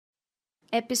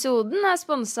Episoden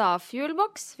sponset av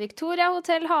Fuelbox, Victoria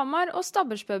Hotel Hamar og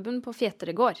Stabburspuben på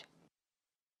Fjetteregård.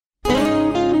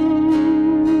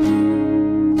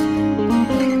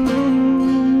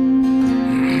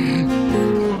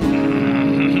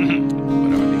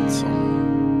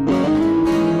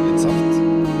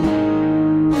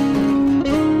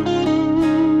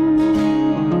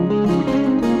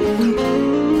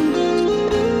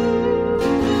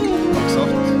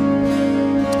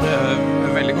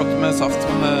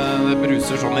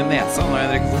 Sånn i nesa når jeg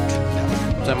drikker fort.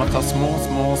 Så jeg må ta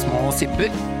små sipper.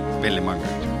 Veldig mange.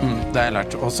 Det har jeg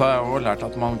lært. Og så har jeg også lært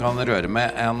at man kan røre med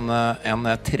en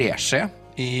treskje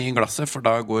i glasset, for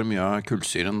da går mye av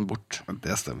kullsyren bort.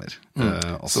 Det stemmer.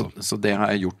 Så det har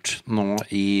jeg gjort nå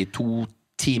i 2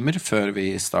 timer før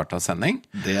vi startet sending.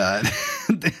 Det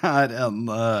er en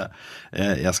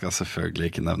jeg skal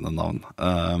selvfølgelig ikke nevne navn.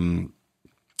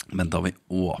 Men da vi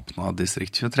åpnet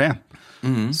Distrikt 23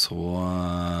 så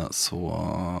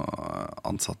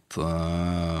ansatt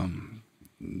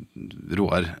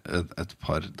Roar et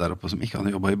par der oppe som ikke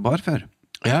hadde jobbet i bar før.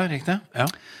 Ja, riktig, ja.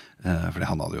 Fordi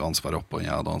han hadde jo ansvaret oppe og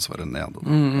jeg hadde ansvaret nede.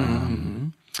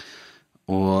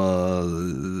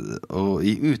 Og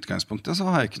i utgangspunktet så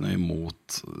har jeg ikke noe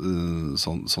imot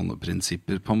sånne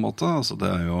prinsipper på en måte. Altså det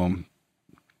er jo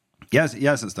Jeg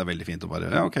synes det er veldig fint å bare,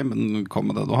 ja ok, men kom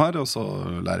med det du har, og så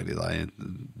lærer vi deg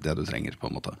det du trenger på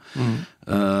en måte.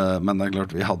 Men det er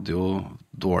klart, vi hadde jo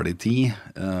dårlig tid,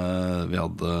 vi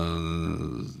hadde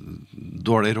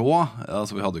dårlig råd,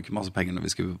 altså vi hadde jo ikke masse penger når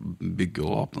vi skulle bygge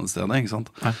og åpne et sted, ikke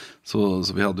sant?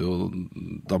 Så vi hadde jo,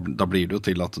 da blir det jo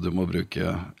til at du må bruke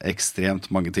ekstremt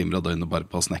mange timer av døgnet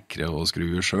bare på å snekre og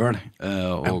skru selv,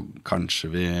 og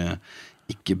kanskje vi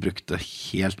ikke brukte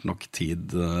helt nok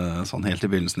tid sånn helt i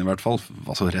begynnelsen i hvert fall,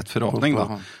 altså rett før åpning da,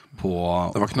 det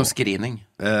var ikke noe screening?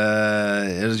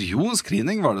 Jo,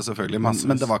 screening var det selvfølgelig,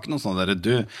 men det var ikke noe sånn der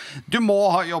du må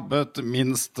ha jobbet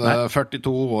minst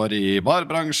 42 år i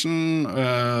barbransjen,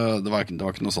 det var ikke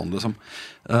noe sånn liksom.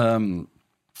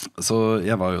 Så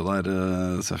jeg var jo der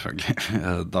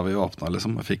selvfølgelig da vi åpnet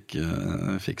liksom, og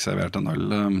fikk servert en øl,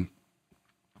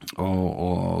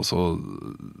 og så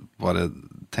bare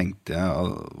tenkte jeg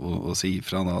å si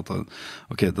ifra da, at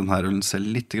ok, den her ølen ser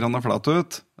litt grann flat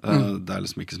ut, det er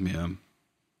liksom ikke så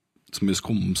mye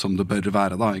skum som det bør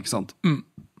være da, ikke sant?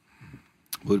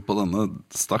 Hvorpå denne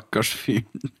stakkars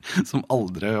fyren som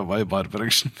aldri har jobbet i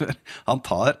barbransjen før, han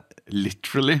tar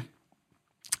literally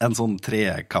en sånn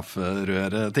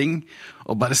trekafferøre-ting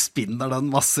og bare spinner den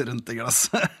masse rundt i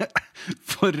glasset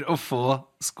for å få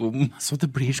skum. Så det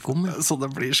blir skum, ja. Så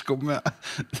det blir skum, ja.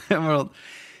 Det var sånn,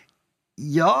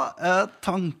 ja,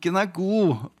 tanken er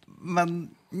god,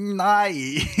 men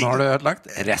nei. Nå har du ødelagt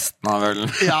resten av ølen.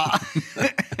 Ja.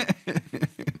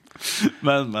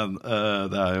 Men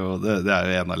det er jo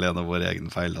en alene vår egen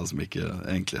feil da, som ikke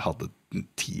egentlig hadde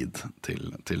tid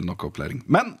til nok opplæring.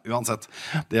 Men uansett,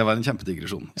 det var en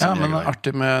kjempedigresjon. Ja, men det er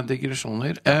artig med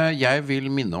digresjoner. Jeg vil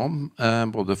minne om,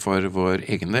 både for vår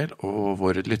egen del og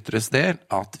våre lytteres del,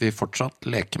 at vi fortsatt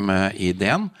leker med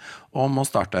ideen om å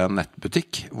starte en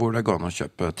nettbutikk hvor det går an å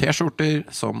kjøpe t-skjorter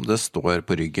som det står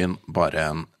på ryggen, bare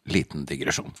en liten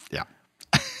digresjon. Ja.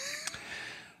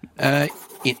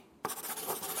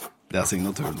 Det er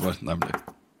signaturen vår, nemlig.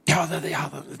 Ja, det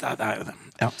er jo det.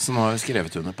 Ja, så nå har vi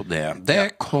skrevet under på det.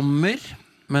 Det kommer,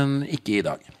 men ikke i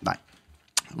dag. Nei.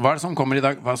 Hva er det som kommer i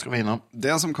dag? Hva skal vi innom?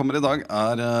 Det som kommer i dag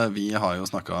vi har jo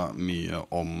snakket mye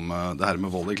om det her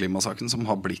med vold i klimasaken, som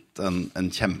har blitt en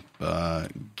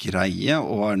kjempegreie,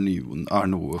 og er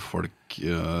noe folk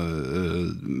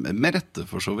med rette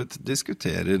for så vidt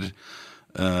diskuterer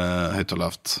høyt og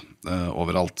lavt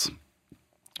overalt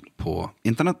på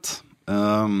internett.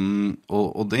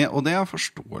 Og det er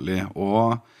forståelig,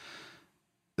 og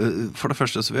for det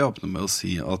første så vil jeg åpne med å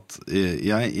si at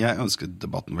jeg ønsker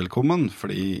debatten velkommen,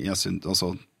 fordi jeg synes,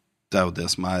 altså, det er jo det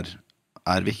som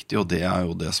er viktig, og det er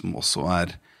jo det som også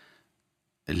er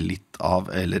litt av,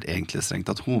 eller egentlig strengt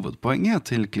tatt hovedpoenget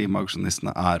til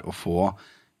klimaaksjonistene, er å få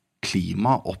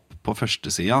klima opp på første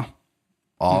siden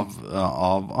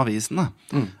av avisene.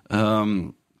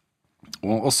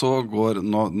 Og så går,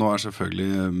 nå er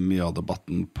selvfølgelig mye av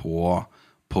debatten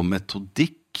på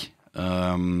metodikk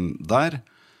der,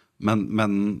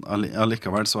 men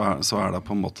allikevel så er det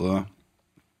på en måte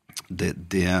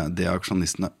det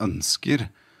aksjonistene ønsker,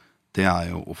 det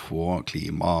er jo å få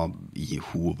klima i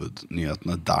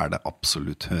hovednyhetene der det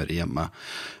absolutt hører hjemme.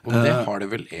 Og det har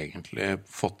det vel egentlig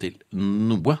fått til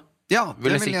noe? Ja,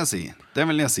 det vil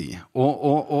jeg si.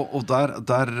 Og der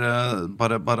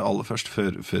bare aller først,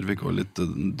 før vi går litt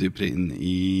dypere inn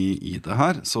i det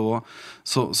her, så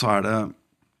er det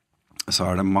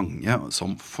så det mange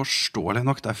som forståelig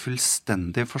nok, det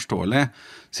fullstendig forståelig,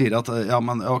 sier at du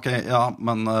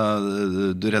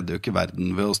redder jo ikke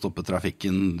verden ved å stoppe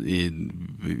trafikken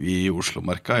i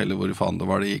Oslomarka, eller hvor faen det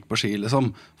var de gikk på ski,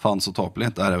 liksom. Faen så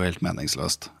tåpelig, det jo helt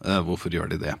meningsløst. Hvorfor gjør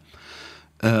de det?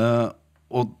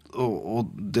 Og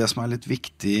det som litt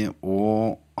viktig å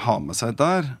ha med seg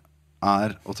der,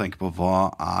 å tenke på hva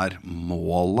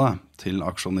målet til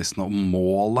aksjonistene, og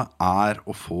målet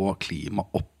å få klima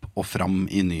opp og fram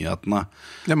i nyhetene.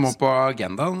 Det må på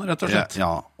agendaen, rett og slett.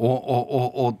 Ja,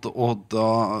 og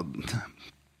da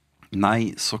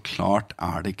nei, så klart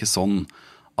det ikke sånn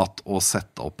at å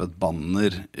sette opp et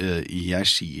banner i ei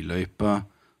skiløype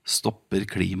stopper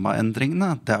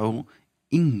klimaendringene. Det jo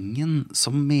ingen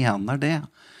som mener det.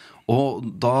 Og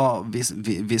da, hvis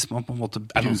man på en måte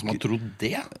bruker... Det noen som har trodd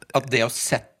det? At det å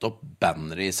sette opp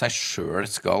bannere i seg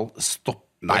selv skal stoppe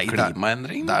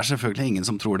klimaendringen? Det selvfølgelig ingen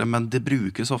som tror det, men det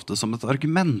brukes ofte som et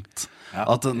argument. Ja,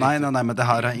 at nei, men det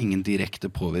her ingen direkte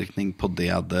påvirkning på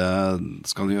det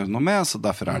skal gjøre noe med, så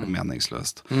derfor det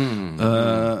meningsløst.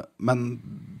 Men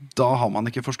da har man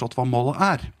ikke forstått hva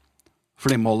målet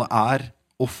Fordi målet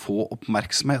å få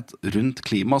oppmerksomhet rundt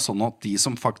klima, sånn at de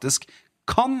som faktisk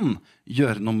kan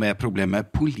gjøre noe med problemet,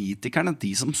 politikerne,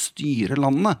 de som styrer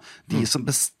landet, de som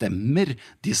bestemmer,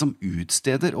 de som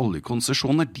utsteder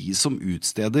oljekonsesjoner, de som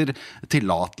utsteder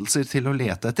tillatelser til å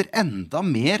lete etter enda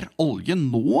mer olje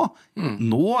nå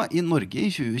i Norge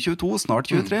i 2022, snart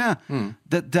 2023.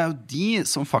 Det jo de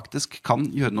som faktisk kan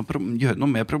gjøre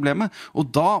noe med problemet,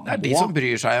 og da det de som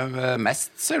bryr seg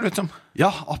mest, ser det ut som.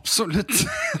 Ja, absolutt.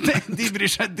 De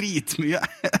bryr seg dritmye.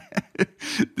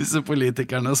 Disse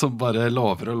politikerne som bare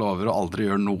lover og aldri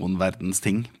gjør noen verdens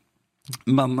ting.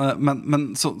 Men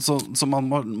så man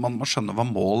må skjønne hva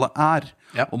målet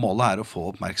Ja. Og målet å få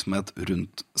oppmerksomhet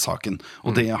rundt saken.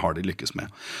 Og det har de lykkes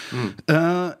med.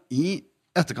 I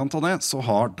etterkant av det så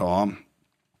har da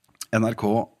NRK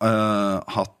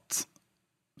hatt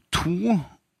 2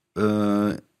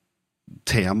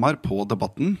 temaer på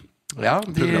debatten. Ja,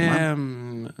 de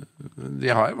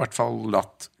har i hvert fall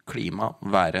latt klima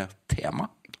være tema.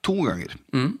 2 ganger.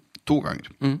 2 ganger.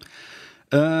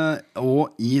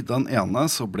 Og i den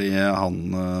ene så ble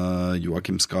han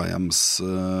Joakim Skahjems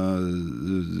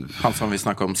Han som vi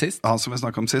snakket om sist.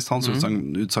 Hans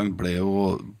utsagn ble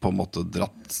jo på en måte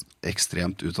dratt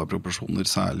ekstremt ut av proporsjoner,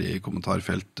 særlig i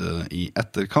kommentarfeltet i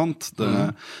etterkant.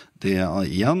 Det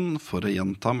igjen, for å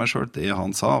gjenta meg selv, det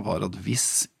han sa var at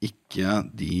hvis ikke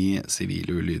de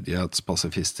sivile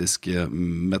ulydighetspasifistiske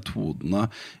metodene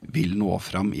vil nå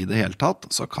fram i det hele tatt,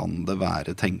 så kan det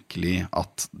være tenkelig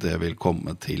at det vil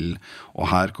komme til, og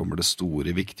her kommer det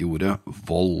store, viktige ordet,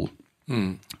 vold.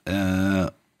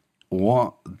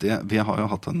 Og vi har jo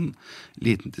hatt en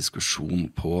liten diskusjon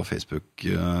på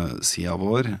Facebook-siden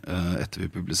vår etter vi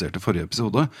publiserte forrige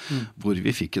episode, hvor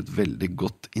vi fikk et veldig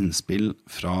godt innspill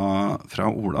fra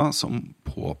Ola som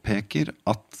påpeker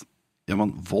at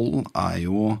vold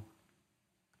jo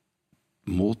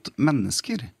mot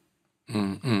mennesker.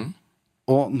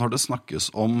 Og når det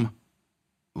snakkes om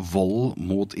vold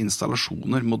mot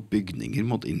installasjoner, mot bygninger,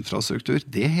 mot infrastruktur,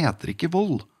 det heter ikke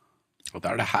vold. Og det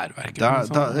det herverk.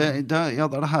 Det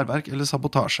det herverk eller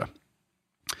sabotasje.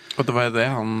 Og det var jo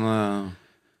det han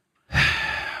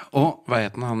hva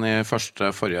het han i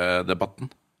forrige debatten?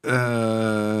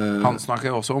 Han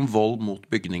snakket også om vold mot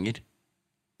bygninger.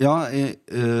 Ja,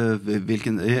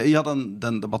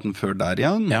 den debatten før der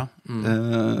igjen. Ja.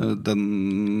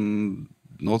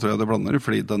 Nå tror jeg det blander,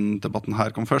 fordi den debatten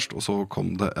her kom først, og så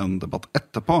kom det en debatt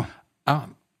etterpå. Ja.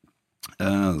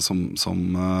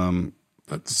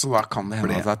 Så da kan det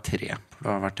hende at det 3, for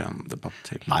det har vært en debatt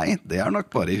til. Nei, det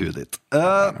nok bare i huet ditt.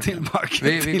 Tilbake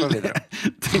vi går videre.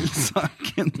 Til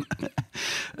saken.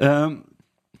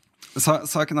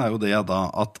 Saken jo det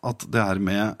da, at det her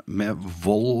med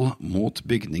vold mot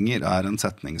bygninger en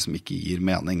setning som ikke gir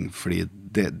mening, fordi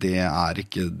det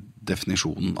ikke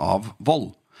definisjonen av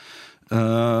vold.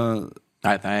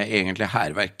 Nei, det egentlig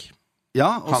herverk.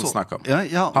 Ja, han snakket om.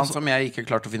 Ja, han som jeg ikke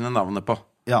klarte å finne navnet på.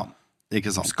 Ja,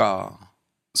 ikke sant.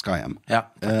 Skahjem.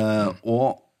 Ja.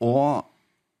 Og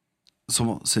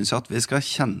så synes jeg at vi skal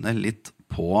kjenne litt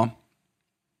på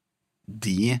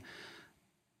de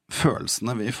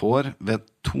følelsene vi får ved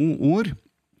 2 ord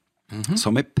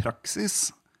som i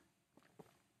praksis,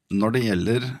 når det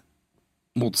gjelder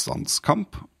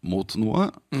motstandskamp mot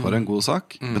noe for en god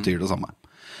sak, betyr det samme.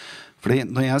 Fordi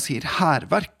når jeg sier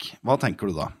herverk, hva tenker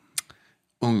du da?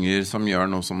 Unger som gjør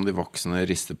noe som de voksne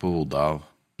rister på hodet av.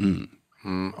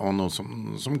 Og noe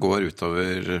som går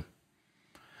utover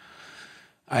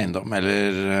eiendom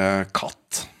eller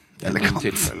katt. Eller katt.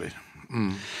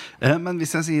 Men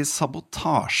hvis jeg sier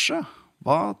sabotasje,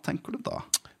 hva tenker du da?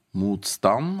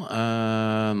 Motstand,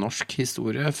 norsk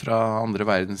historie fra andre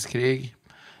verdenskrig,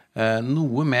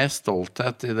 noe mer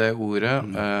stolthet i det ordet,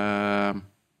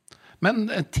 men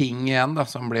ting igjen da,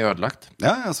 som blir ødelagt.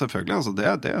 Ja, selvfølgelig, altså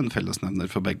det er en fellesnevner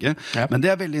for begge. Ja. Men det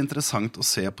er veldig interessant å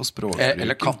se på språkbruken.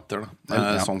 Eller katter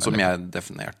da, sånn som jeg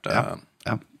definerte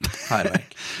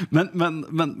herverk.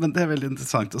 men det er veldig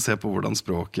interessant å se på hvordan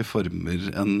språket former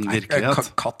en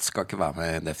virkelighet. Katt skal ikke være med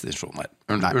i definisjonen her.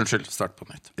 Unnskyld, start på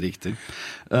nytt. Riktig.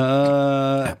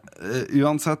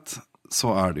 Uansett så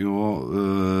er det jo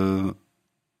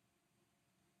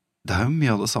det er jo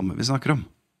mye av det samme vi snakker om.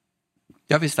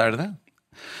 Ja, visst er det.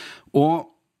 Og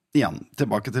igjen,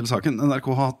 tilbake til saken. NRK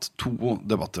har hatt 2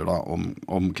 debatter da,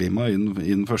 om klima. I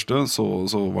den første så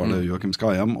var det Joakim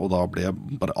Skahjem, og da ble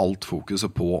bare alt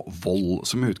fokuset på vold,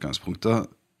 som i utgangspunktet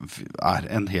er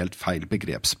en helt feil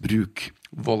begrepsbruk.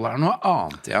 Vold er noe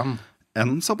annet igjen.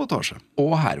 Enn sabotasje.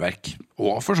 Og herverk.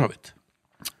 Og for så vidt.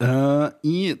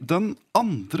 I den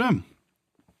andre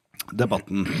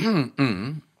debatten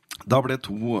da ble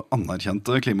 2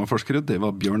 anerkjente klimaforskere, det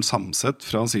var Bjørn Samset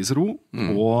fra Cicero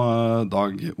og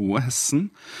Dag O. Hessen,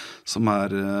 som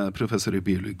er professor i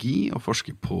biologi og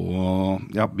forsker på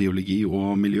biologi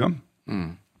og miljø.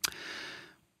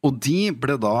 Og de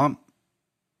ble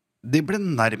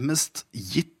nærmest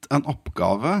gitt en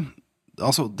oppgave,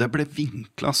 altså det ble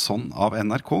vinklet sånn av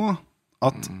NRK,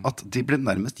 at de ble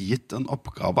nærmest gitt en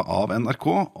oppgave av NRK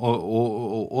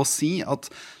og si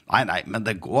at nei, men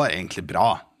det går egentlig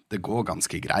bra. Det går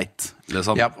ganske greit.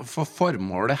 Liksom. Ja, for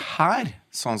formålet her,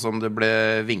 sånn som det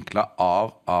ble vinklet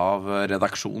av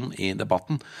redaksjonen i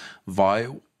debatten, var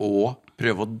jo å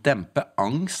prøve å dempe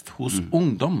angst hos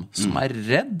ungdom som er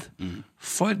redd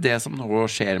for det som nå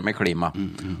skjer med klima.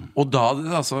 Og da hadde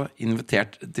de altså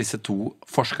invitert disse 2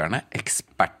 forskerne,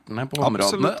 ekspertene på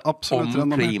områdene om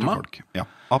klima. Ja,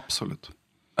 absolutt.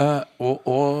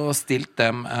 Og stilt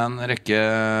dem en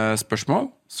rekke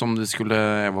spørsmål som de skulle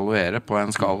evaluere på en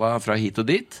skala fra hit og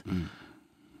dit.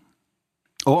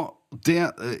 Og det,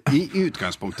 i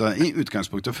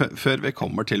utgangspunktet før vi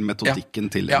kommer til metodikken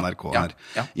til NRK her,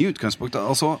 i utgangspunktet,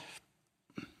 altså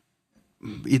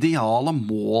ideale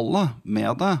målet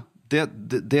med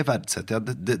det verdsetter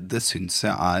jeg, det synes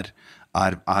jeg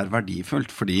er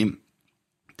verdifullt, fordi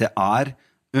det er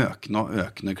økende og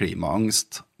økende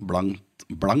klimaangst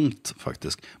blankt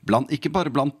faktisk. Ikke bare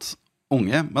blant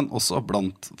unge, men også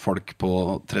blant folk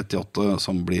på 38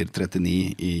 som blir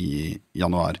 39 i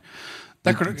januar.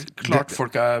 Det er klart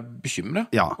folk er bekymret,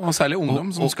 og særlig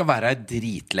ungdom som skal være her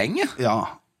dritlenge.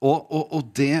 Ja,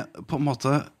 og det på en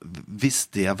måte, hvis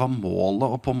det var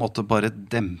målet å på en måte bare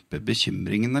dempe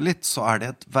bekymringene litt, så er det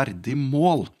et verdig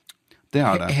mål. Det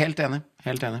er det. Helt enig.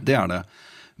 Det er det.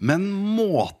 Men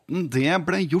måten det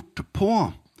ble gjort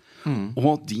på,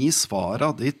 og de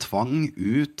svarene de tvang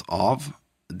ut av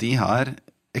de her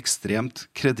ekstremt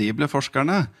kredible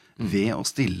forskerne ved å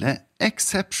stille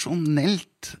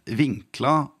eksepsjonelt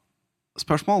vinkla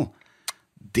spørsmål,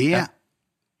 det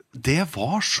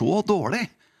var så dårlig,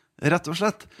 rett og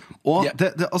slett. Og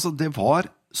det var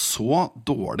så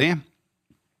dårlig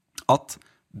at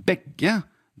begge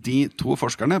de 2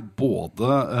 forskerne,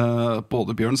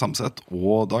 både Bjørn Samset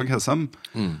og Dag Hessen,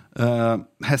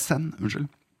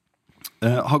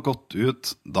 har gått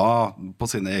ut da på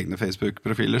sine egne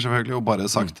Facebook-profiler selvfølgelig og bare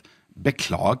sagt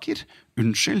beklager,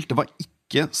 unnskyld, det var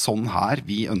ikke sånn her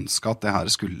vi ønsket at det her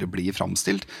skulle bli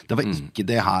fremstilt. Det var ikke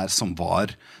det her som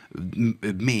var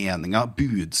meningen,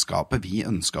 budskapet vi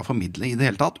ønsket å formidle i det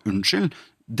hele tatt. Unnskyld,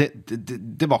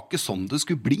 det var ikke sånn det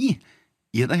skulle bli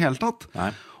i det hele tatt.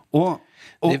 Nei. Og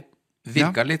det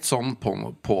virket litt sånn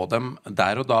på dem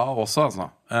der og da også, altså.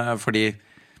 Fordi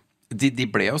de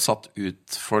ble jo satt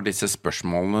ut for disse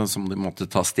spørsmålene som de måtte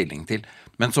ta stilling til.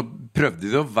 Men så prøvde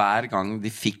de jo hver gang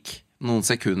de fikk noen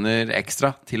sekunder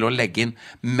ekstra til å legge inn.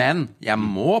 Men jeg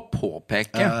må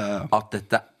påpeke at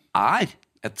dette er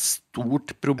et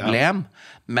stort problem.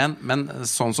 Men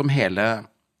sånn som hele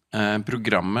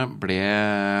programmet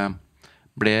ble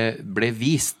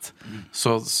vist,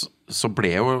 så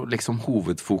ble jo liksom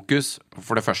hovedfokus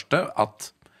for det første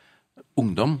at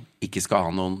ungdom ikke skal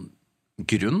ha noen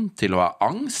grunn til å ha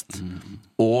angst,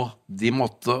 og de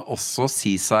måtte også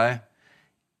si seg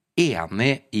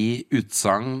enig i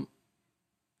utsagn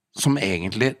som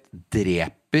egentlig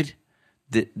dreper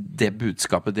det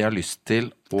budskapet de har lyst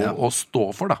til å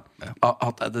stå for, da.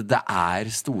 At det er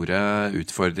store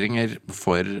utfordringer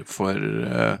for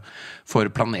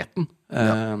planeten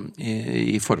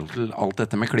i forhold til alt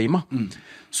dette med klima.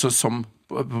 Så som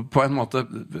på en måte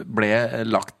ble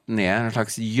lagt ned en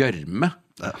slags gjørme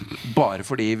Bare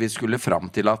fordi vi skulle fram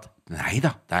til at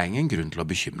neida, det ingen grunn til å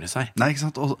bekymre seg. Nei, ikke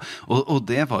sant? Og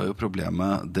det var jo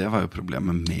problemet. Det var jo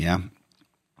problemet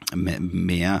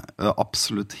med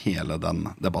absolutt hele den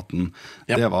debatten.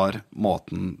 Ja. Det var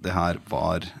måten det her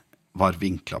var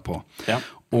vinklet på. Ja.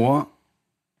 Og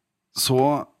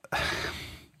så jeg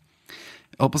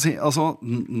holdt på å si, altså,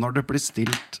 når det blir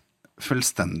stilt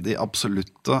fullstendig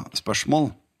absolutte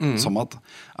spørsmål, som at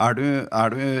er du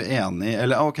enig,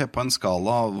 eller ok, på en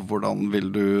skala, hvordan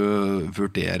vil du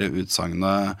vurdere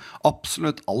utsagnet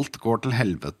absolutt alt går til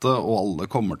helvete og alle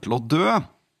kommer til å dø?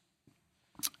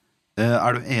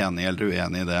 Er du enig eller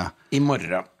uenig i det? I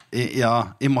morgen.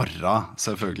 I morgen,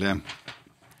 selvfølgelig.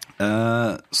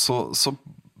 Så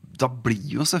da blir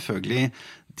jo selvfølgelig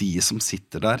de som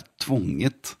sitter der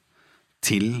tvunget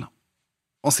til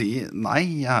å si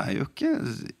nei, jeg jo ikke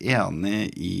enig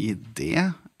i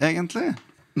det, egentlig.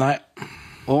 Nei.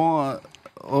 Og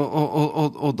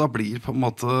da blir på en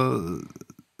måte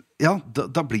ja,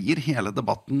 da blir hele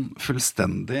debatten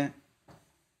fullstendig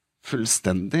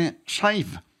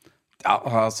skeiv. Ja,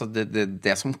 altså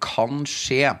det som kan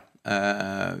skje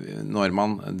når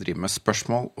man driver med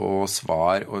spørsmål og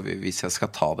svar, og hvis jeg skal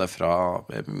ta det fra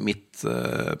mitt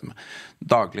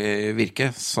daglige virke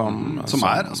som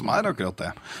er akkurat det.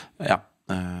 Ja,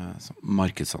 som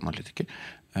markedsanalytiker.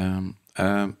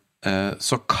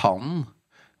 Så kan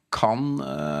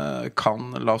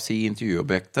la oss si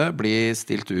intervjuobjektet bli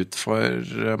stilt ut for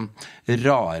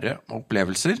rare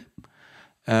opplevelser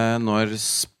når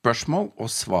spørsmål og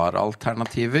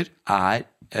svaralternativer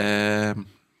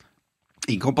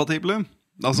inkompatible.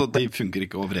 Altså, de funker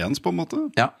ikke overens på en måte.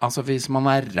 Ja, altså hvis man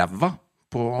ræva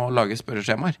på å lage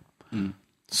spørreskjemaer,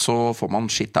 så får man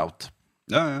shit out.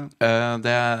 Ja.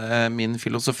 Min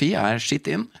filosofi shit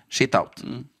in, shit out.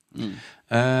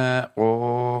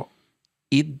 Og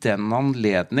i den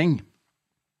anledning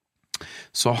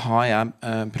så har jeg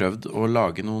prøvd å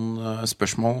lage noen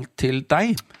spørsmål til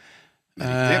deg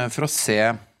for å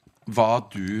se hva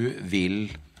du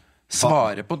vil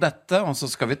svare på dette, og så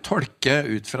skal vi tolke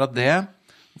ut fra det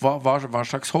hva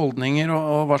slags holdninger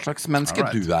og hva slags menneske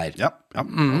du Ja,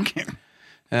 ok.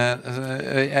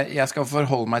 Jeg skal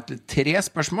forholde meg til 3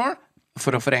 spørsmål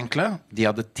for å forenkle. De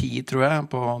hadde 10, tror jeg,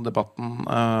 på debatten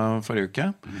forrige uke.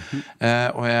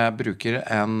 Og jeg bruker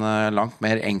en langt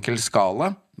mer enkel skala,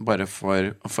 bare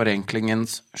for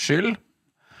forenklingens skyld.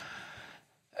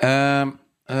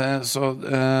 Så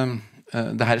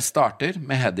det her starter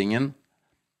med headingen: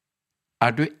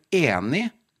 er du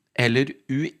enig eller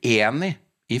uenig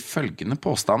i følgende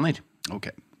påstander? Ok,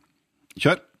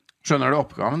 kjør. Skjønner du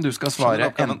oppgaven? Du skal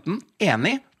svare enten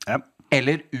enig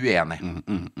eller uenig.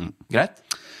 Greit?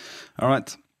 All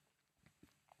right.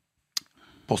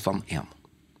 Påstand 1.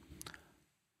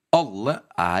 Alle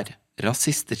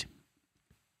rasister.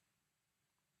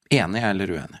 Enig eller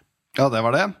uenig? Ja, det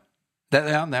var det. Det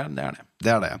er det.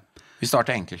 Det er det. Vi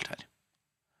starter enkelt her.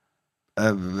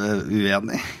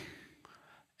 Uenig.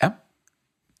 Ja.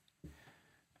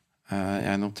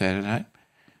 Jeg noterer her.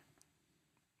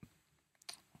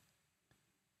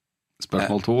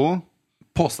 Spørsmål 2.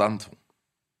 Påstand 2.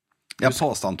 Ja,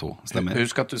 påstand 2, stemmer.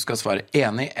 Husk at du skal svare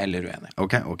enig eller uenig.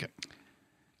 Ok.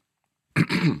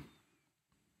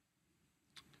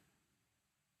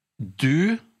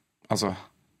 Du, altså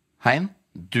Hein,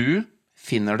 du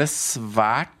finner det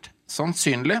svært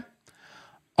sannsynlig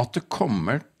at du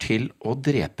kommer til å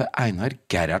drepe Einar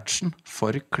Gerhardsen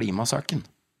for klimasaken.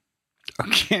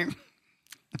 Ok.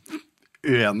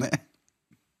 Uenig.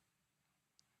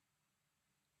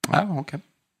 Ja, ok.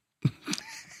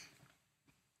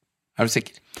 Er du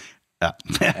sikker? Ja,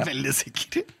 jeg er veldig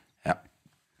sikker. Ja.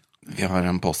 Vi har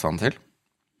en påstand til.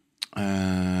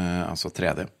 Altså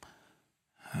 3.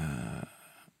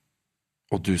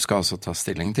 Og du skal altså ta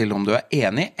stilling til om du er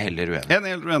enig eller uenig.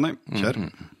 Enig eller uenig. Kjør.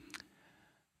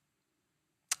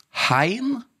 Hein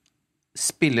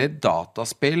spiller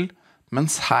dataspill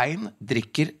mens Hein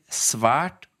drikker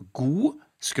svært god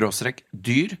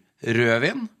 /dyr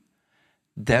rødvin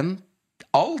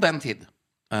all den tid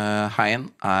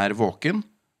Hein er våken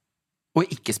og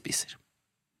ikke spiser.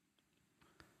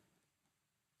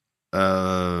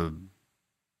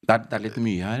 Det er litt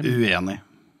mye her.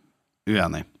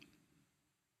 Uenig.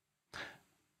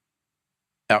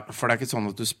 Ja, for det er ikke sånn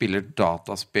at du spiller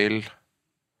dataspill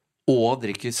og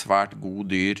drikker svært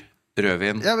god dyr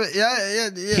rødvin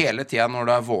hele tiden når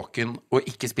du er våken og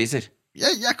ikke spiser.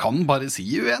 Jeg kan bare si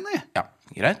uenig. Ja,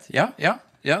 greit. Ja,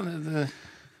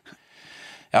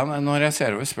 når jeg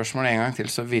ser over spørsmålet en gang til,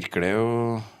 så virker det jo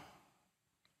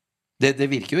det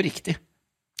virker jo riktig.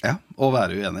 Ja, og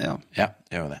være uenig, ja. Ja,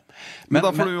 gjør det. Men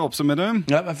da får du oppsummere.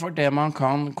 Ja, for det man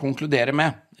kan konkludere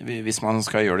med, hvis man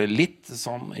skal gjøre det litt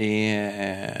sånn i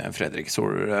Fredrik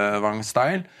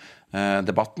Solvang-style,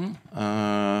 debatten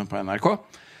på NRK,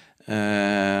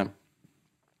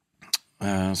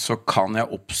 så kan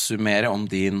jeg oppsummere om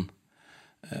din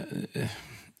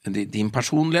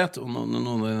personlighet og noen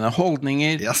av dine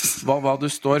holdninger, hva du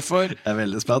står for. Jeg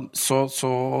veldig spent. Så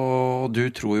du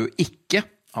tror jo ikke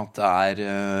at det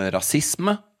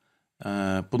rasisme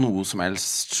på noe som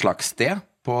helst slags sted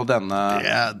på denne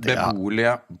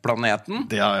beboelige planeten?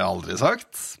 Det har jeg aldri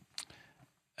sagt.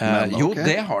 Jo,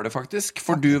 det har det faktisk.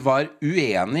 For du var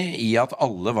uenig i at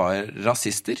alle var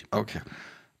rasister. Ok,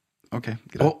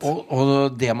 greit.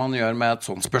 Og det man gjør med et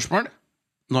sånt spørsmål,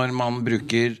 når man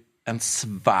bruker en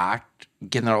svært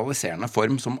generaliserende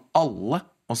form som alle,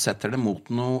 og setter det mot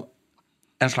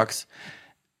en slags,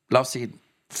 la oss si,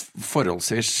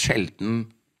 forholdsvis sjelden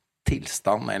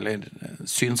tilstand eller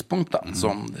synspunkt da,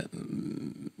 som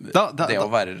det å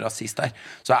være rasist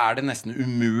så det nesten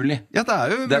umulig. Ja, det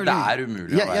jo umulig. Det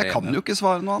umulig å være jeg kan jo ikke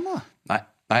svare noe annet.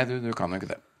 Nei, du kan jo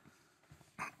ikke det.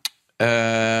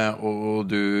 Og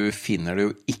du finner det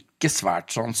jo ikke svært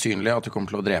sannsynlig at du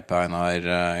kommer til å drepe Einar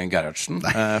Gerhardsen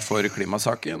for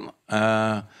klimasaken.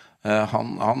 Han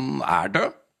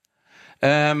død.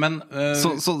 Men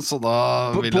så da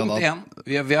vil punkt 1,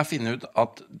 vi har funnet ut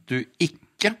at du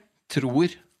ikke tror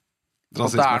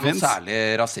at det noe særlig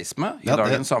rasisme i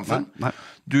dagens samfunn. Nei.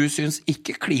 Du synes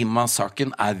ikke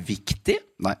klimasaken viktig?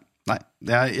 Nei,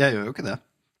 jeg gjør jo ikke det,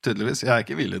 tydeligvis. Jeg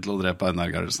ikke villig til å drepe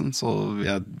Einar Gerhardsen, så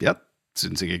jeg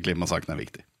synes ikke klimasaken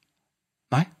viktig.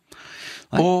 Nei,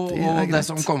 og det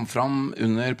som kom fram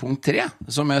under punkt 3,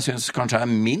 som jeg synes kanskje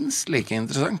minst like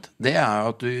interessant, det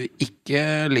at du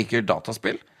ikke liker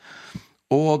dataspill,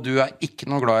 og du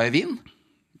ikke noe glad i vin.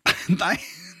 Nei.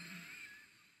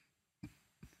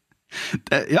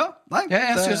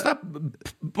 Jeg synes det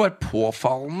bare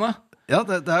påfallende. Ja,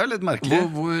 det jo litt merkelig.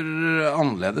 Hvor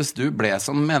annerledes du ble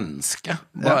som menneske,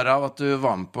 bare av at du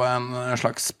var med på en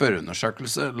slags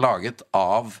spørreundersøkelse laget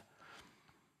av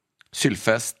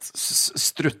Sylfest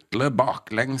Strutle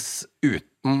baklengs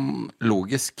uten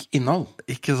logisk innhold.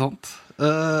 Ikke sant?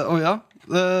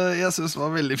 Jeg synes det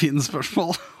var veldig fine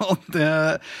spørsmål, og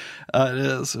det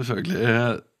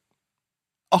selvfølgelig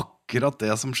akkurat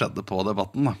det som skjedde på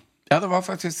debatten da. Ja, det var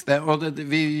faktisk det, og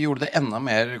vi gjorde det enda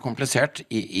mer komplisert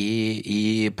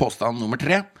i påstand nummer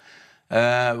 3,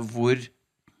 hvor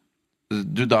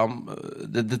du da,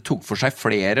 det tok for seg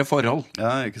flere forhold.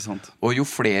 Ja, ikke sant. Og jo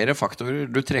flere faktorer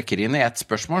du trekker inn i et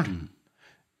spørsmål,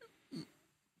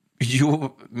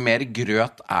 jo mer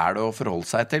grøt det å forholde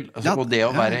seg til. Og det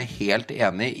å være helt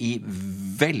enig i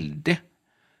veldig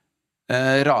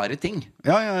rare ting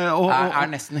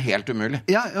nesten helt umulig.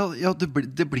 Det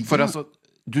blir for altså,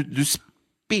 du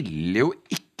spiller jo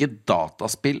ikke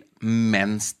dataspill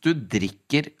mens du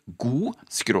drikker god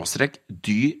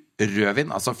 /dyr rødvin.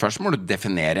 Altså først må du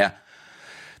definere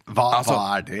hva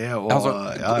det?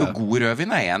 God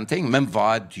rødvin en ting, men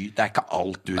hva dyr? Det ikke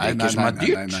alt du drikker som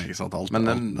dyrt. Nei, ikke sant, alt, men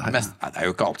det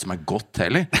jo ikke alt som godt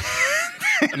heller.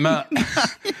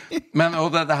 men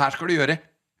og det her skal du gjøre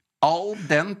all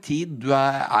den tid du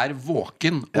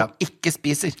våken og ikke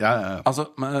spiser. Altså,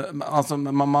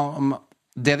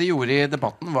 det de gjorde i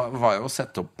debatten var jo å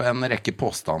sette opp en rekke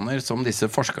påstander som disse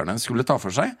forskerne skulle ta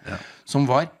for seg, som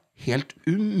var helt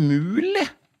umulig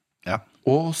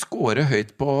å score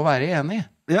høyt på å være enig.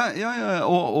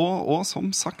 Og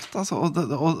som sagt,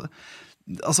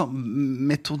 altså,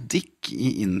 metodikk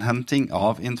i innhenting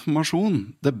av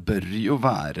informasjon, det bør jo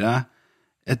være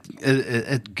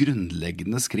et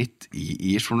grunnleggende skritt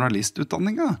i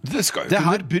journalistutdanninga. Det skal jo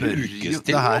kunne brukes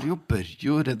til det bør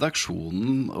jo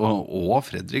redaksjonen og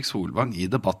Fredrik Solvang i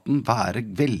debatten være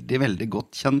veldig, veldig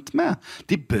godt kjent med.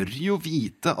 De bør jo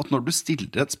vite at når du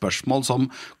stiller et spørsmål som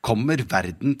kommer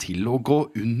verden til å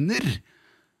gå under,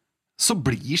 så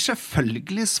blir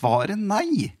selvfølgelig svaret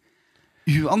nei.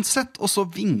 Uansett, og så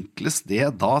vinkles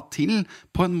det da til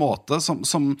på en måte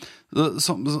altså,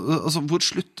 hvor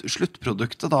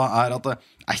sluttproduktet da at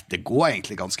det går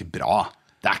egentlig ganske bra.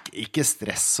 Det ikke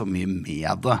stress så mye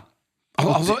med det.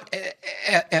 Altså,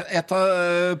 et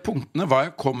av punktene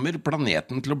var kommer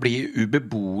planeten til å bli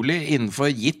ubeboelig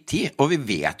innenfor gitt tid? Og vi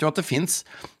vet jo at det finnes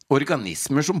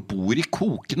organismer som bor i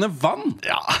kokende vann.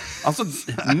 Altså,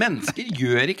 mennesker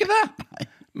gjør ikke det.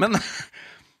 Men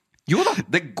Jo da,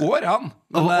 det går an.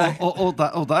 Og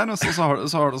der også, så har det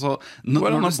så Det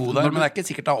går an å bo der, men det er ikke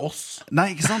sikkert av oss. Nei,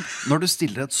 ikke sant? Når du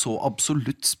stiller et så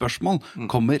absolutt spørsmål,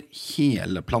 kommer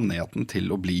hele planeten til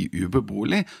å bli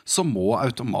ubeboelig, så må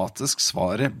automatisk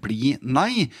svaret bli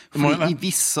nei. Fordi i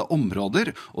visse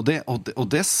områder, og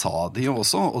det sa de jo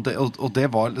også, og det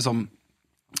var liksom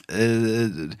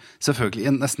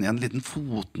selvfølgelig nesten i en liten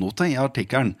fotnote i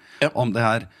artikkelen om det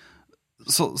her.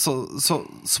 Så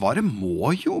svaret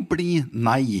må jo bli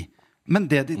nei. Men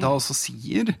det de da også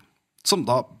sier, som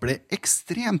da ble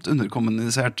ekstremt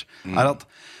underkommunisert, er at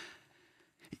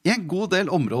i en god del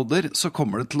områder så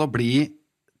kommer det til å bli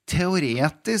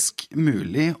teoretisk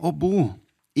mulig å bo.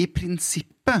 I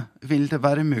prinsippet vil det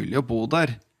være mulig å bo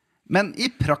der. Men i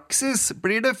praksis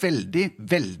blir det veldig,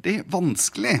 veldig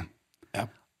vanskelig.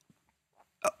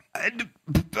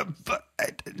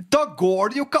 Da går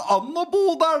det jo ikke an å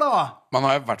bo der, da! Man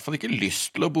har i hvert fall ikke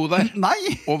lyst til å bo der.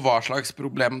 Nei! Og hva slags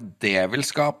problem det vil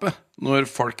skape når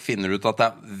folk finner ut at det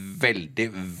er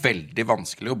veldig, veldig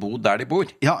vanskelig å bo der de bor.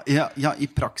 Ja, i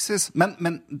praksis.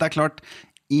 Men det er klart,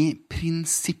 i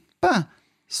prinsippet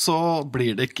så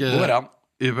blir det ikke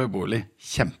ubeboelig.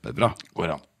 Kjempebra.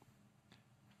 Går an.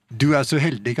 Du er så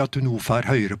heldig at du nå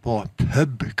får høre på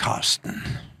Pubcasten.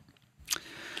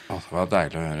 Det var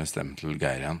deilig å høre stemmen til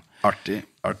Geir igjen. Artig.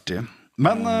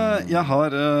 Men jeg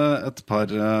har et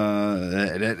par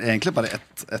egentlig bare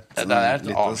et det er et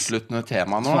avsluttende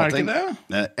tema nå, er det ikke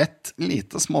det? Et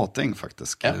lite småting,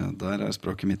 faktisk. Der er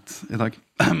språket mitt i dag.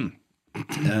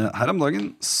 Her om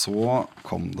dagen så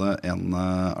kom det en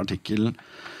artikkel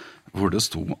hvor det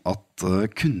sto at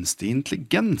kunstig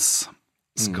intelligens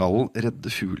skal redde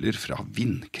fugler fra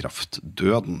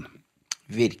vindkraftdøden.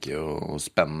 Virker jo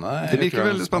spennende. Det virker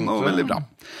veldig spennende og veldig bra.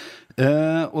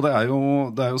 Og det er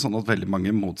jo sånn at veldig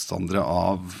mange motstandere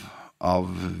av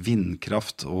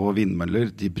vindkraft og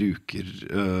vindmøller, de bruker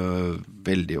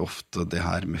veldig ofte det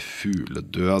her med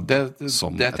fugledød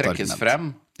som et argument. Det trekkes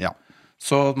frem. Ja.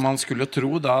 Så man skulle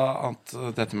tro da at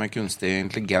dette med kunstig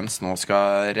intelligens nå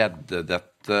skal redde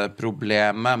dette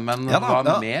problemet, men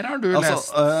hva mer har du lest?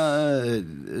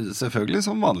 Selvfølgelig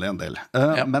som vanlig en del.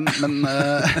 Men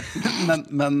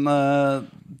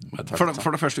for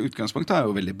det første utgangspunktet er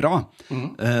jo veldig bra.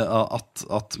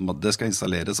 At det skal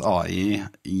installeres AI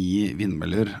i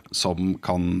vindmøller som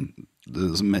kan,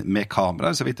 med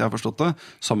kameraer, så vidt jeg har forstått det,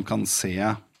 som kan se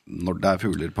når det er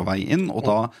fugler på vei inn, og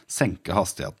da senke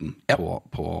hastigheten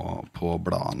på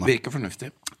bladene. Virker fornuftig.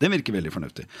 Det virker veldig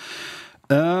fornuftig.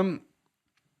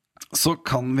 Så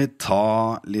kan vi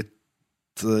ta litt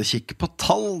kikk på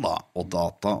tall da, og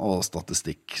data og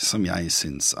statistikk, som jeg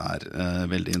synes er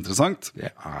veldig interessant.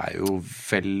 Det er jo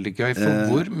veldig gøy, for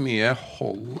hvor mye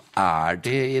hold er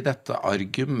det i dette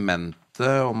argumentet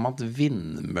om at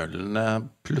vindmøllene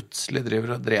plutselig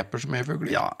driver og dreper så mye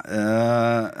fugler? Ja,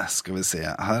 skal vi se.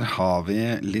 Her har vi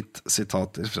litt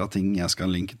sitater fra ting jeg skal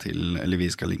linke til, eller vi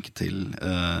skal linke til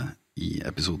i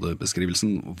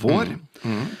episodebeskrivelsen vår.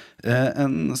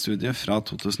 En studie fra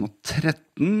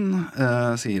 2013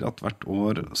 sier at hvert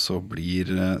år så blir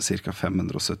ca.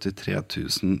 573 000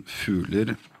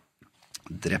 fugler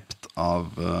drept av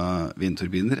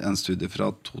vindturbiner. En studie fra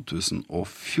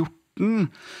 2014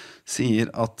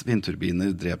 sier at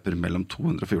vindturbiner dreper mellom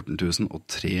 214 000 og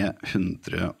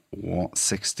 368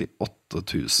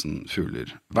 000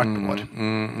 fugler hvert år.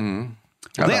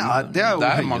 Ja, det er jo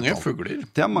høye mange tall. Fugler.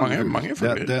 Det er mange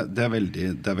fugler. Det er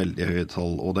veldig høye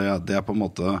tall, og det er på en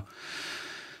måte,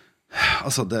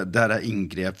 altså det er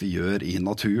inngrep vi gjør i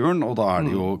naturen, og da er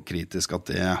det jo kritisk at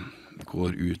det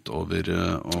går ut over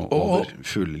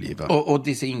fuglelivet. Og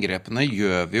disse inngrepene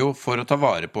gjør vi jo for å ta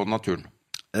vare på naturen.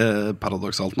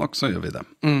 Paradoksalt nok så gjør vi det.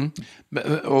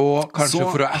 Og kanskje så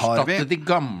for å erstatte de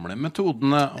gamle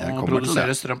metodene å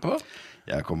produsere strøm på?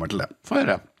 Jeg kommer til det. Få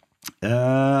høre.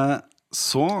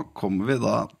 Så kommer vi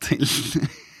da til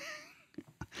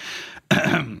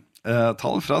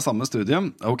tall fra samme studie.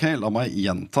 Ok, la meg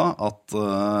gjenta at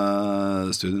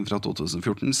studien fra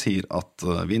 2014 sier at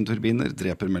vindturbiner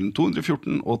dreper mellom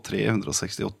 214 og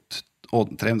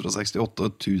 368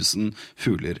 000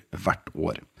 fugler hvert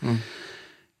år.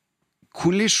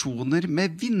 Kollisjoner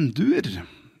med vinduer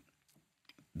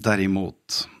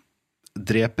derimot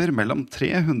dreper mellom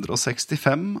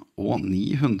 365 og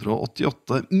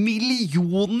 988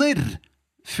 millioner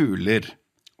fugler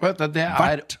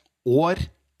hvert år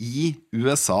i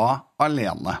USA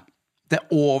alene. Det er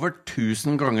over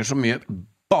 1000 ganger så mye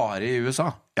bare i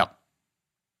USA. Ja.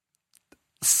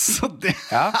 Så det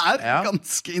er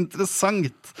ganske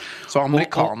interessant. Så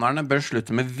amerikanerne bør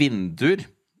slutte med vinduer.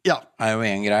 Ja. Er jo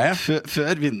en greie.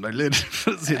 Før vindmøller,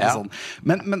 for å si det sånn.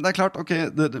 Men det er klart, ok,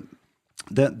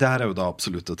 Det her jo da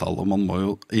absolutte tall, og man må jo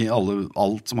i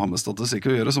alt som har med statistikk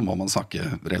å gjøre, så må man snakke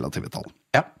relative tall.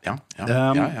 Ja,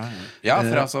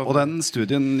 for altså... Og den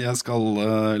studien jeg skal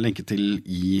linke til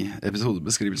i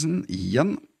episodebeskrivelsen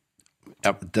igjen,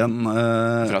 den...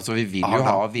 For altså, vi vil jo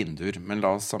ha vinduer, men la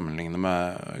oss sammenligne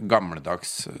med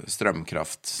gammeldags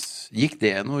strømkraft. Gikk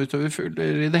det noe utover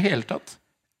fugler i det hele tatt?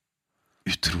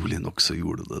 Utrolig nok så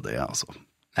gjorde det, altså.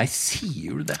 Nei,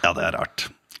 sier du det? Ja, det rart.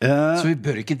 Så vi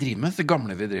bør ikke drive med det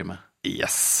gamle vi driver med.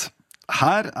 Yes.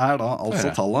 Her da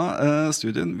altså tallet.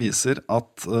 Studien viser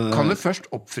at Kan du først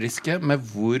oppfriske med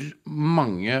hvor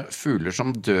mange fugler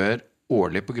som dør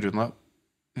årlig på grunn av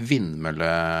vindmølle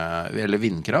eller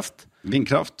vindkraft?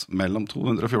 Vindkraft mellom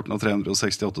 214 og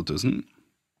 368 000.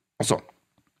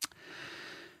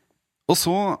 Og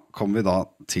så kommer vi da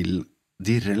til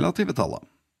de relative tallene.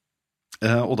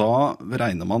 Og da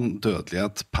regner man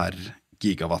dødelighet per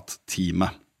gigawatt-time.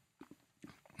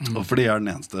 For det den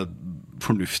eneste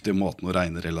fornuftige måten å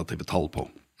regne relative tall på.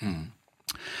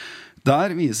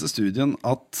 Der viser studien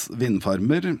at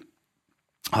vindfarmer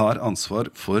har ansvar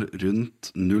for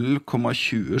rundt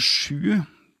 0,27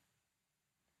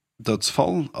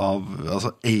 dødsfall av,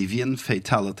 altså avian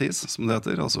fatalities, som det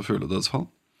heter, altså fugledødsfall,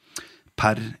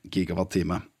 per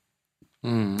gigawatt-time.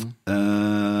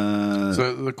 Så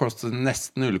det koster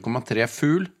nesten 0,3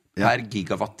 fugl per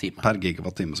gigawatt-time. Per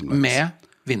gigawatt-time som lages. Med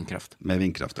vindkraft. Med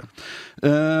vindkraft,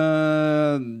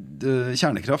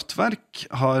 Kjernekraftverk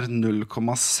har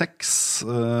 0,6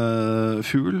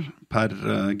 fugl per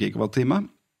gigawatt-time.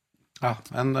 Ja,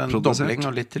 en dobling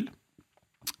og litt til.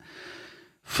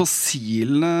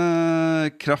 Fossile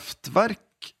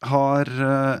kraftverk har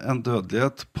en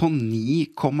dødelighet på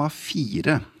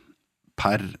 9,4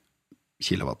 per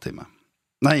kilowatt-time.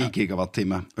 Nei,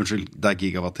 gigawatt-time. Unnskyld, det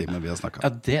gigawatt-time vi har snakket. Ja,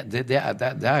 det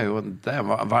jo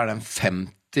hva det, en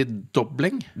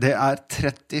 50-dobling? Det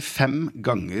 35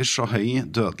 ganger så høy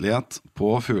dødelighet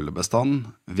på fuglebestand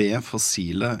ved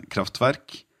fossile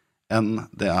kraftverk enn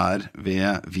det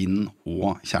ved vind-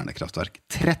 og kjernekraftverk.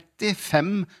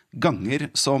 35 ganger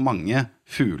så mange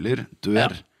fugler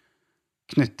dør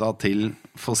knyttet til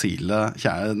fossile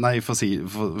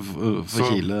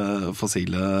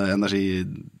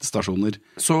energistasjoner.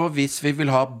 Så hvis vi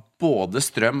vil ha både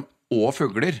strøm og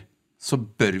fugler, så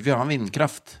bør vi ha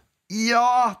vindkraft.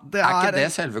 Ja, det ikke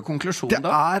det selve konklusjonen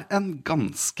da? Det en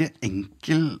ganske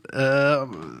enkel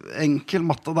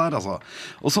matte der, altså.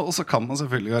 Og så kan man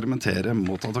selvfølgelig argumentere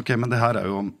mot at, ok, men det her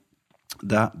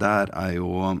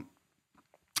jo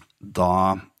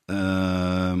da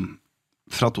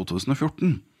fra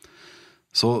 2014.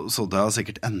 Så det har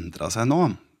sikkert endret seg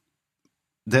nå.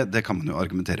 Det kan man jo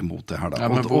argumentere mot det her da. Ja,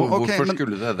 men hvorfor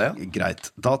skulle det?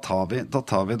 Greit, da tar vi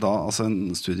altså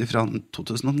en studie fra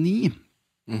 2009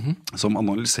 som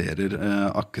analyserer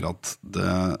akkurat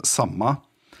det samme.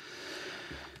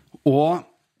 Og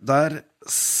der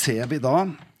ser vi da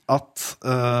at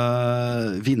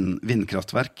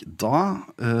vindkraftverk da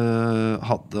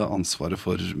hadde ansvaret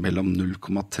for mellom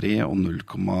 0,3 og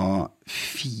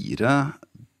 0,4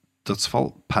 dødsfall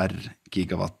per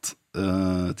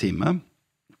gigawatt-time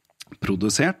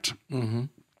produsert.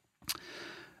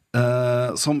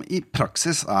 Som i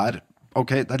praksis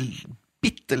ok, det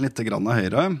bitte litt grann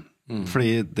høyere,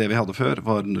 fordi det vi hadde før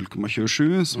var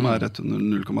 0,27, som rett under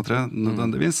 0,3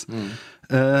 nødvendigvis.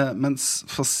 Mens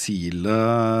fossile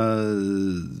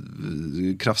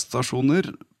kraftstasjoner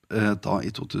da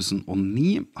i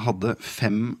 2009 hadde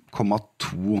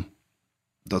 5,2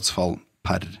 dødsfall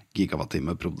per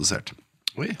gigawatt-time produsert.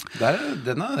 Oi,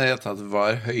 den jeg tatt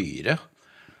var høyere.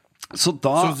 Så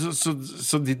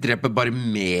de dreper bare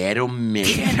mer og mer?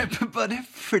 De dreper bare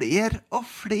flere og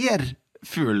flere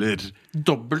fugler.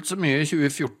 Dobbelt så mye i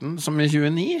 2014 som i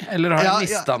 2009? Eller har jeg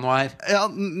mistet noe her? Ja,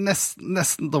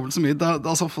 nesten dobbelt så mye. Det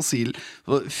altså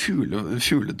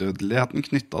fugledødeligheten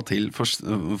knyttet til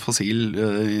fossil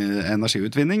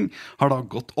energiutvinning har da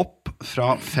gått opp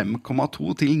fra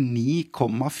 5,2 til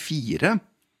 9,4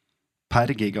 per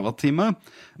gigawatt-time,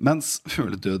 mens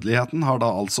fugledødeligheten har da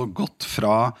altså gått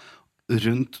fra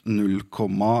rundt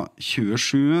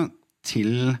 0,27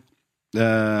 til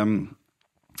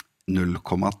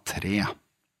 0,3.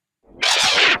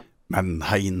 Men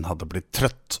Hein hadde blitt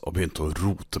trøtt og begynt å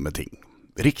rote med ting.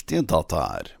 Riktige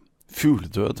data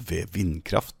fugledød ved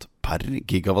vindkraft per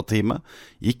gigawatt-time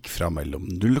gikk fra mellom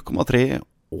 0,3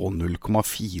 og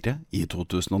 0,4 i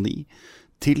 2009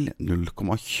 til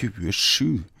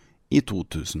 0,27 i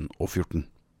 2014.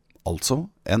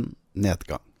 Altså en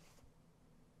nedgang.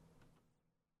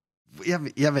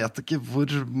 Jeg vet ikke hvor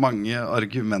mange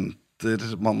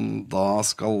argumenter man da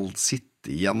skal sitte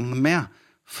igjen med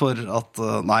for at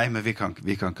nei, men vi kan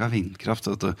ikke ha vindkraft,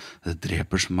 vet du. Det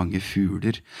dreper så mange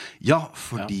fugler. Ja,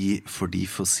 fordi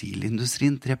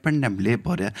fossilindustrien dreper nemlig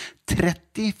bare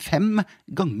 35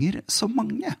 ganger så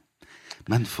mange.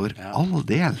 Men for all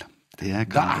del, det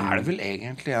kan Da det vel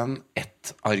egentlig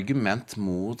et argument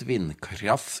mot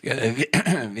vindkraft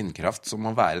som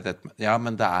må være dette. Ja,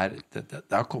 men det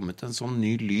har kommet en sånn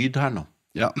ny lyd her nå.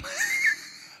 Ja.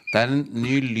 Det en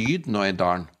ny lyd nå i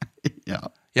dalen. Ja.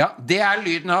 Ja, det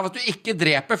lyden av at du ikke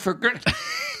dreper fugl.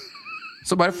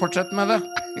 Så bare fortsett med det.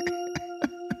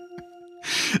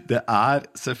 Det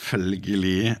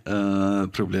selvfølgelig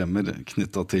problemer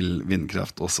knyttet til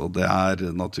vindkraft også. Det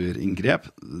naturinngrep.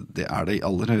 Det det i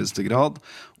aller høyeste grad.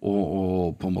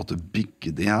 Og på en måte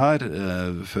bygge de her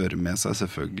fører med seg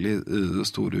selvfølgelig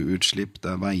store utslipp.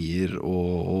 Det veier,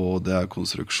 og det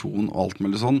konstruksjon og alt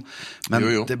mulig sånn. Men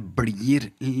Jo. det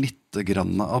blir litt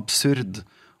grann absurd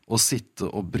å sitte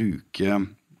og bruke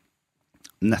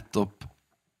nettopp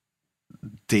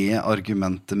det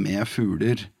argumentet med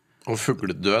fugler Og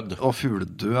fugledød.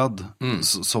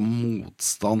 som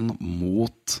motstand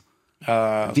mot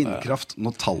vindkraft,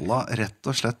 når tallene rett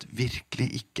og slett virkelig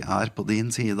ikke på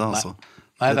din side, altså.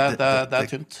 Nei, det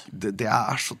tynt. Det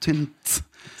så tynt.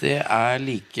 Det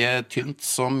like tynt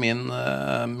som min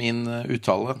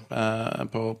uttale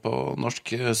på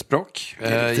norsk språk.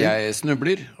 Jeg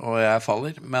snubler, og jeg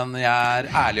faller, men jeg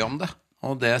ærlig om det.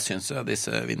 Og det synes jeg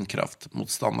disse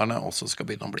vindkraftmotstanderne også skal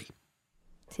begynne å bli.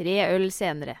 3 øl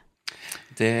senere.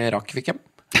 Det rakk vi ikke.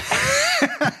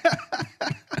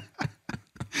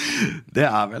 Det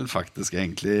vel faktisk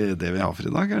egentlig det vi har for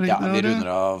i dag, det Ja, ikke det? vi runder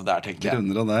av der, tenker jeg. Vi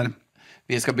runder av der.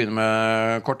 Vi skal begynne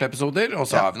med korte episoder, og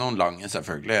så har vi noen lange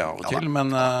selvfølgelig av og til.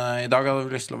 Men i dag hadde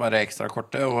vi lyst til å være ekstra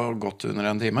korte og godt under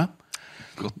en time.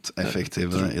 Godt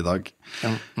effektive i dag.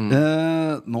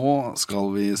 Nå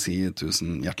skal vi si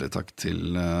tusen hjertelig takk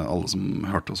til alle som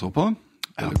hørte oss på.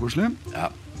 Veldig koselig. Ja,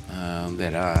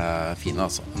 dere fine,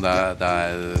 altså.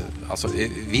 Altså.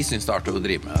 Vi synes det artig å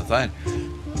drive med dette her.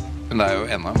 Men det jo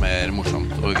enda mer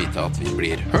morsomt å vite at vi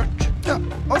blir hørt. Ja,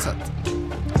 og sett.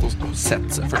 Og sett,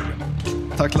 selvfølgelig.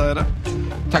 Takk til dere.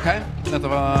 Takk, hei. Dette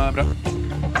var bra.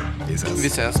 Vi ses. Vi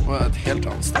ses på et helt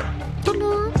annet sted.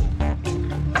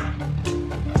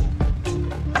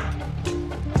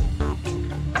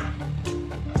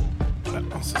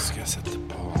 Og så skal jeg sette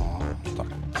på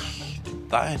takk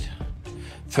der.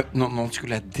 Nå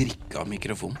skulle jeg drikke av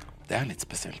mikrofonen. Det litt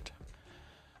spesielt.